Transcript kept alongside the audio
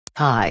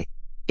Hi.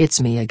 It's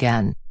me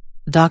again.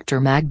 Dr.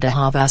 Magda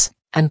Havas,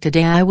 and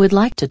today I would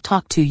like to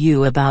talk to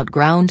you about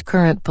ground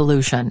current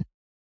pollution.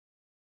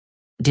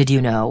 Did you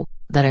know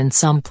that in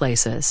some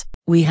places,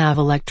 we have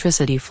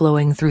electricity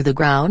flowing through the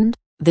ground?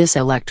 This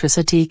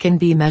electricity can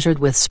be measured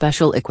with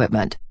special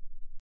equipment.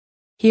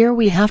 Here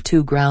we have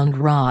two ground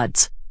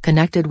rods,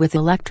 connected with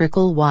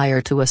electrical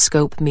wire to a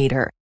scope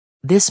meter.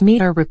 This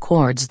meter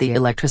records the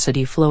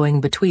electricity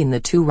flowing between the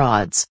two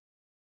rods.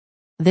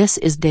 This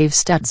is Dave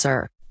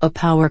Stetzer, a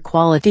power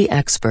quality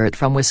expert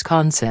from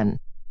Wisconsin.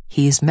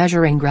 He's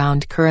measuring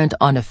ground current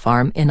on a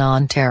farm in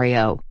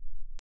Ontario.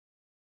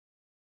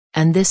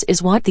 And this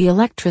is what the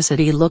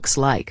electricity looks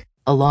like.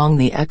 Along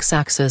the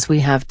x-axis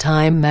we have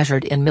time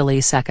measured in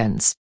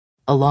milliseconds.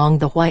 Along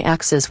the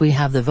y-axis we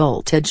have the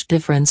voltage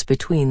difference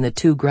between the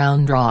two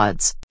ground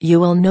rods. You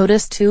will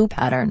notice two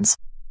patterns.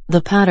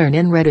 The pattern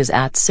in red is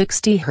at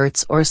 60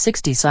 Hz or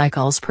 60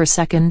 cycles per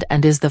second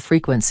and is the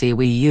frequency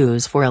we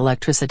use for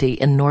electricity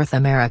in North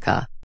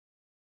America.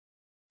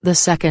 The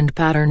second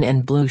pattern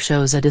in blue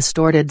shows a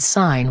distorted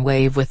sine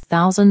wave with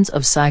thousands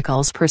of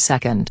cycles per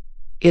second.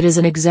 It is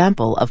an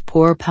example of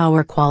poor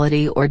power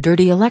quality or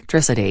dirty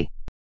electricity.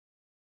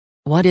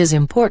 What is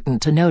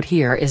important to note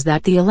here is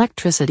that the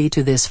electricity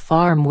to this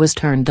farm was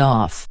turned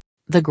off.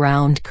 The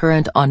ground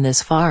current on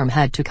this farm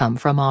had to come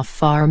from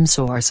off-farm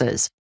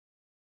sources.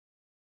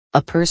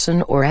 A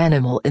person or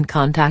animal in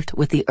contact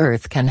with the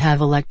earth can have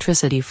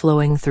electricity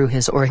flowing through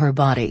his or her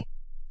body.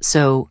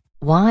 So,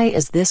 why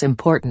is this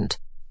important?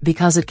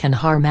 Because it can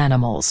harm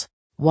animals.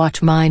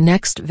 Watch my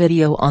next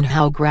video on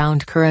how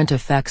ground current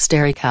affects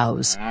dairy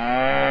cows.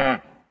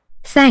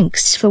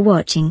 Thanks for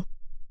watching.